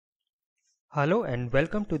Hello and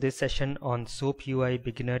welcome to this session on SoapUI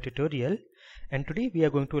beginner tutorial, and today we are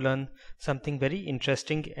going to learn something very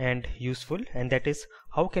interesting and useful, and that is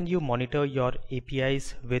how can you monitor your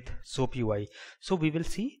APIs with SoapUI. So we will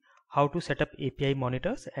see how to set up API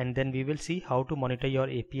monitors, and then we will see how to monitor your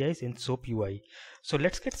APIs in SoapUI. So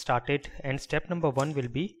let's get started, and step number one will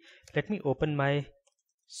be, let me open my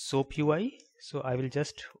SoapUI. So I will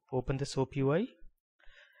just open the SoapUI.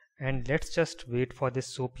 And let's just wait for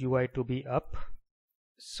this SoapUI to be up.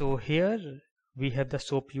 So here we have the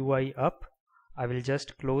SoapUI up. I will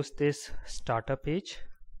just close this starter page,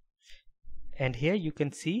 and here you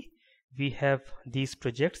can see we have these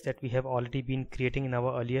projects that we have already been creating in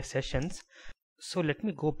our earlier sessions. So let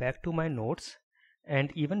me go back to my notes,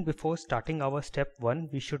 and even before starting our step 1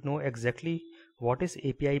 we should know exactly what is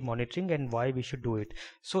API monitoring and why we should do it.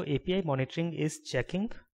 So API monitoring is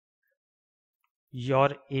checking your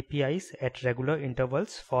APIs at regular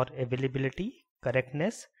intervals for availability,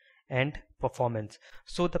 correctness, and performance.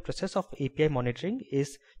 So the process of API monitoring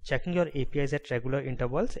is checking your APIs at regular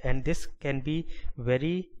intervals, and this can be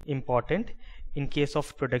very important in case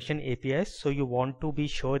of production APIs. So you want to be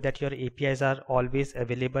sure that your APIs are always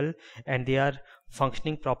available and they are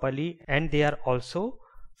functioning properly, and they are also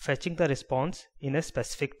fetching the response in a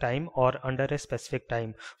specific time or under a specific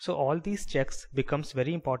time. So all these checks becomes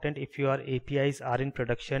very important if your APIs are in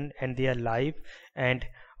production and they are live, and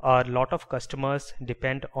a lot of customers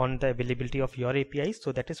depend on the availability of your APIs.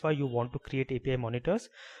 So that is why you want to create API monitors.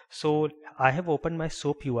 So I have opened my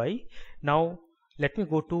SoapUI. Now let me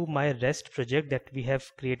go to my REST project that we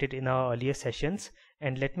have created in our earlier sessions,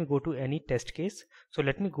 and let me go to any test case. So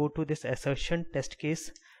let me go to this assertion test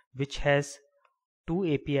case, which has two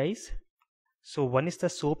APIs. So one is the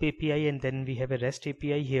SOAP API, and then we have a REST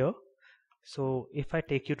API here. So if I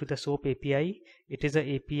take you to the SOAP API, it is an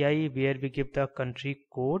API where we give the country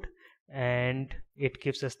code and it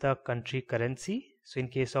gives us the country currency. So in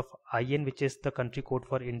case of IN, which is the country code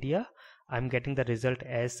for India, I'm getting the result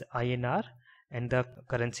as INR and the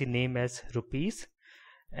currency name as rupees.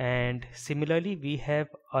 And similarly we have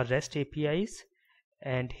a REST APIs,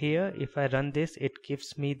 and here if I run this, it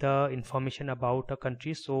gives me the information about a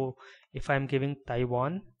country. So if I'm giving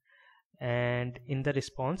Taiwan, and in the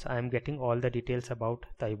response I am getting all the details about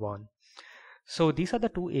Taiwan. So these are the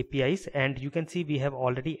two APIs, and you can see we have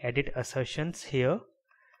already added assertions here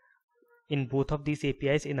in both of these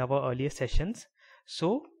APIs in our earlier sessions.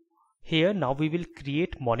 So here now we will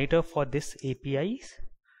create monitor for this APIs.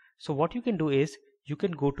 So what you can do is you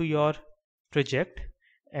can go to your project,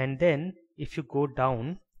 and then if you go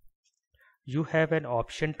down you have an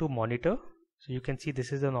option to monitor. So you can see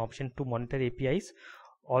this is an option to monitor APIs.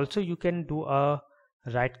 Also you can do a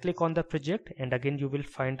right click on the project, and again you will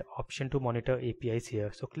find option to monitor APIs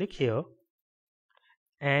here. So click here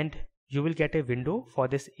and you will get a window for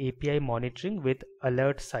this API monitoring with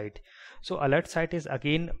AlertSite. So AlertSite is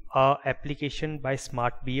again a application by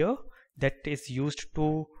SmartBeer that is used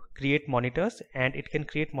to create monitors, and it can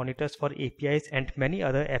create monitors for APIs and many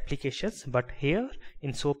other applications. But here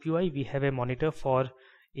in SoapUI we have a monitor for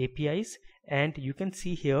APIs, and you can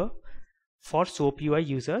see here for SoapUI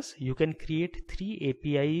users you can create 3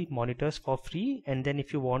 API monitors for free, and then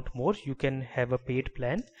if you want more you can have a paid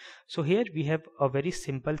plan. So here we have a very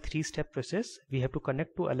simple 3-step process. We have to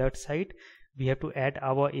connect to AlertSite, we have to add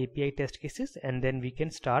our API test cases, and then we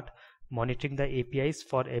can start monitoring the APIs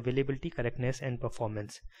for availability, correctness, and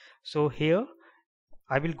performance. So here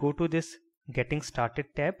I will go to this getting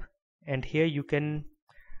started tab, and here you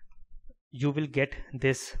will get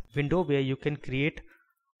this window where you can create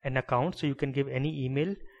an account. So you can give any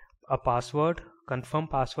email, a password, confirm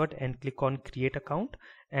password, and click on create account.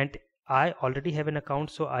 And I already have an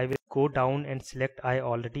account, so I will go down and select I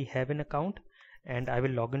already have an account, and I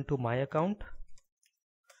will log into my account.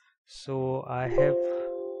 So I have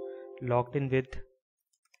logged in with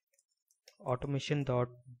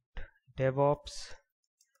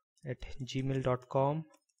automation.devops@gmail.com,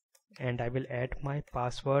 and I will add my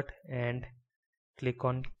password and click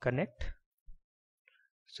on connect.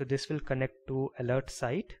 So this will connect to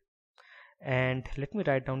AlertSite, and let me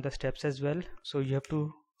write down the steps as well. So you have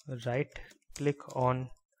to right click on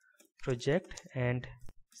project and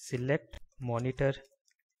select monitor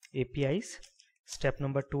APIs. Step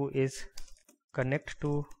number 2 is connect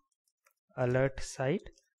to AlertSite.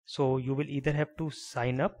 So you will either have to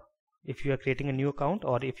sign up if you are creating a new account,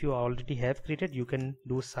 or if you already have created you can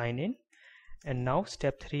do sign in. And now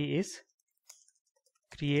step 3 is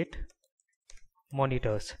create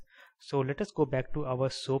monitors. So let us go back to our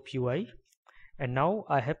SoapUI, and now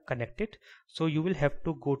I have connected. So you will have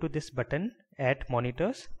to go to this button add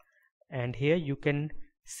monitors, and here you can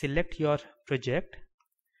select your project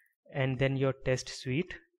and then your test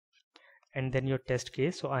suite and then your test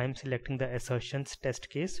case. So I am selecting the assertions test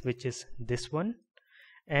case, which is this one,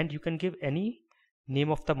 and you can give any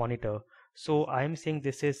name of the monitor. So I am saying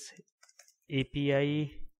this is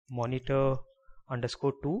API monitor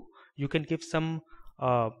underscore 2. You can give some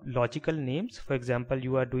logical names. For example,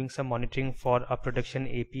 you are doing some monitoring for a production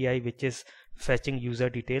API which is fetching user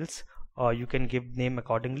details, or you can give name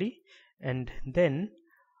accordingly. And then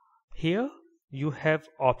here you have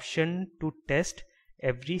option to test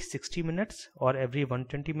every 60 minutes or every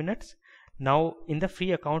 120 minutes. Now in the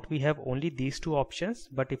free account we have only these two options,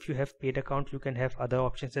 but if you have paid account you can have other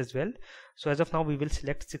options as well. So as of now we will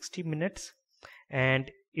select 60 minutes, and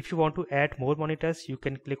if you want to add more monitors you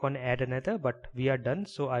can click on add another, but we are done,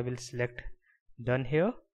 so I will select done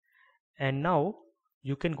here. And now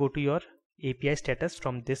you can go to your API status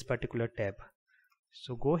from this particular tab.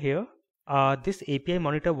 So go here. This API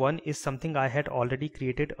monitor 1 is something I had already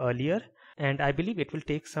created earlier, and I believe it will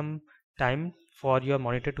take some time for your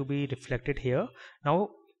monitor to be reflected here. Now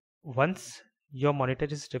once your monitor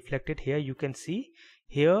is reflected here, you can see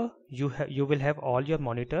here you will have all your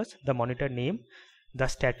monitors, the monitor name, the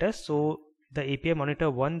status. So the API monitor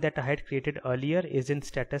 1 that I had created earlier is in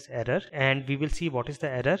status error, and we will see what is the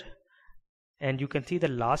error. And you can see the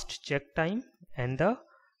last check time, and the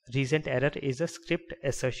recent error is a script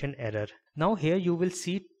assertion error. Now here you will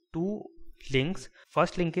see two links.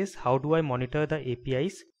 First link is how do I monitor the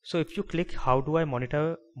APIs. So if you click how do I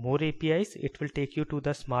monitor more APIs, it will take you to the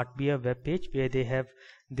SmartBeer web page where they have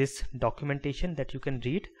this documentation that you can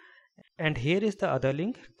read. And here is the other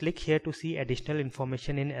link. Click here to see additional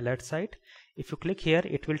information in AlertSite. If you click here,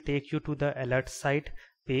 it will take you to the AlertSite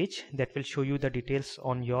page that will show you the details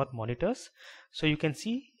on your monitors. So you can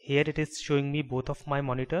see here it is showing me both of my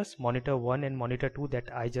monitors, monitor 1 and monitor 2 that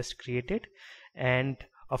I just created. And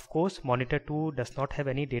of course monitor 2 does not have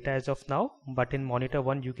any data as of now, but in monitor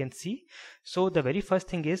 1 you can see. So the very first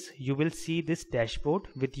thing is you will see this dashboard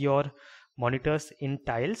with your monitors in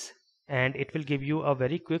tiles, and it will give you a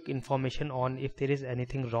very quick information on if there is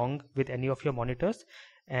anything wrong with any of your monitors.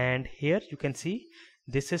 And here you can see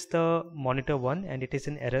this is the monitor 1 and it is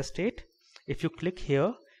in error state. If you click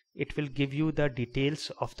here, it will give you the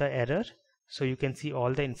details of the error, so you can see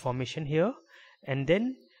all the information here. And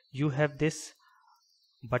then you have this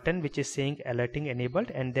button which is saying alerting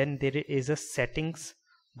enabled, and then there is a settings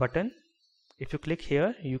button. If you click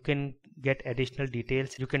here, you can get additional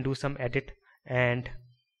details. You can do some edit and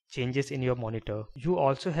changes in your monitor. You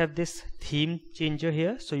also have this theme changer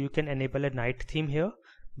here, so you can enable a night theme here,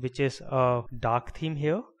 which is a dark theme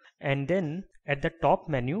here. And then at the top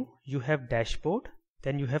menu you have dashboard,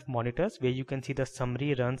 then you have monitors where you can see the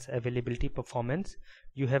summary, runs, availability, performance.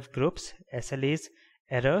 You have groups, SLAs,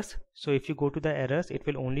 errors. So if you go to the errors, it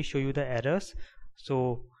will only show you the errors,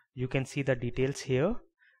 so you can see the details here.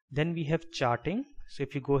 Then we have charting. So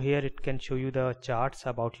if you go here, it can show you the charts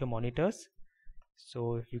about your monitors,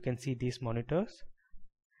 so you can see these monitors.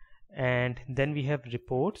 And then we have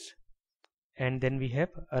reports, and then we have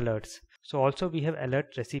alerts. So also we have alert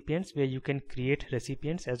recipients where you can create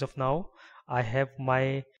recipients. As of now I have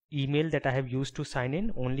my email that I have used to sign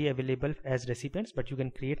in only available as recipients, but you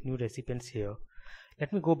can create new recipients here.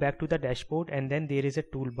 Let me go back to the dashboard, and then there is a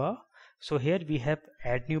toolbar. So here we have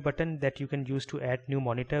add new button that you can use to add new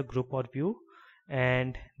monitor, group or view.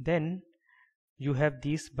 And then you have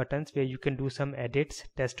these buttons where you can do some edits,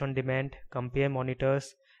 test on demand, compare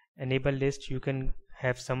monitors, enable list. You can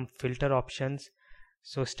have some filter options.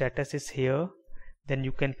 So status is here. Then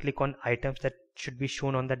you can click on items that should be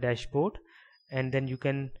shown on the dashboard, and then you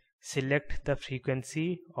can select the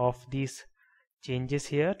frequency of these changes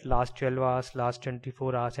here, last 12 hours, last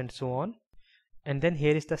 24 hours, and so on. And then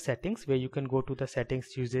here is the settings where you can go to the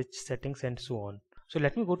settings, usage settings, and so on. So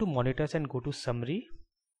let me go to monitors and go to summary.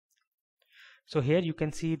 So here you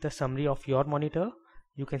can see the summary of your monitor.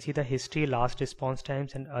 You can see the history, last response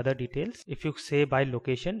times, and other details. If you say by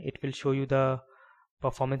location, it will show you the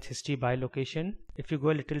performance history by location. If you go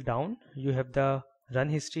a little down, you have the run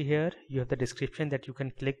history here. You have the description that you can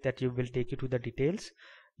click that will take you to the details.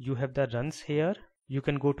 You have the runs here. You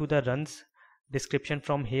can go to the runs description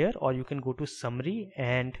from here, or you can go to summary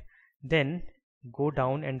and then go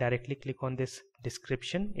down and directly click on this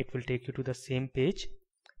description. It will take you to the same page,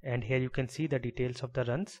 and here you can see the details of the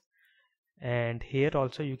runs. And here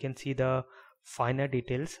also you can see the finer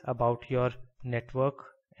details about your network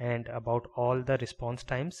and about all the response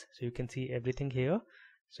times. So you can see everything here.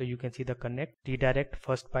 So you can see the connect, redirect,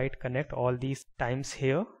 first byte, connect, all these times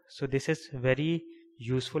here. So this is very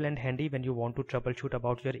useful and handy when you want to troubleshoot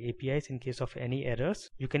about your APIs in case of any errors.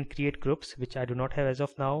 You can create groups, which I do not have as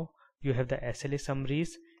of now. You have the SLA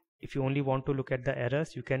summaries. If you only want to look at the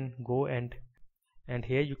errors, you can go and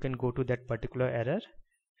here you can go to that particular error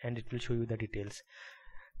and it will show you the details.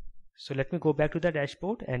 So let me go back to the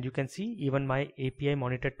dashboard, and you can see even my API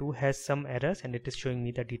monitor 2 has some errors and it is showing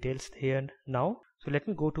me the details here now. So let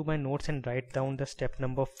me go to my notes and write down the step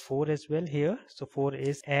number 4 as well here. So 4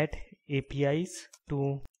 is add APIs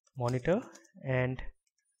to monitor and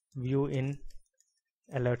view in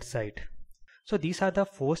AlertSite. So these are the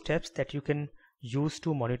 4 steps that you can use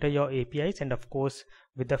to monitor your APIs, and of course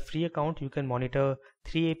with the free account you can monitor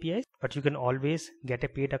 3 APIs, but you can always get a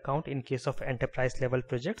paid account in case of enterprise level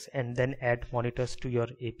projects and then add monitors to your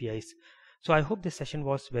APIs. So I hope this session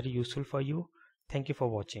was very useful for you. Thank you for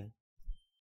watching.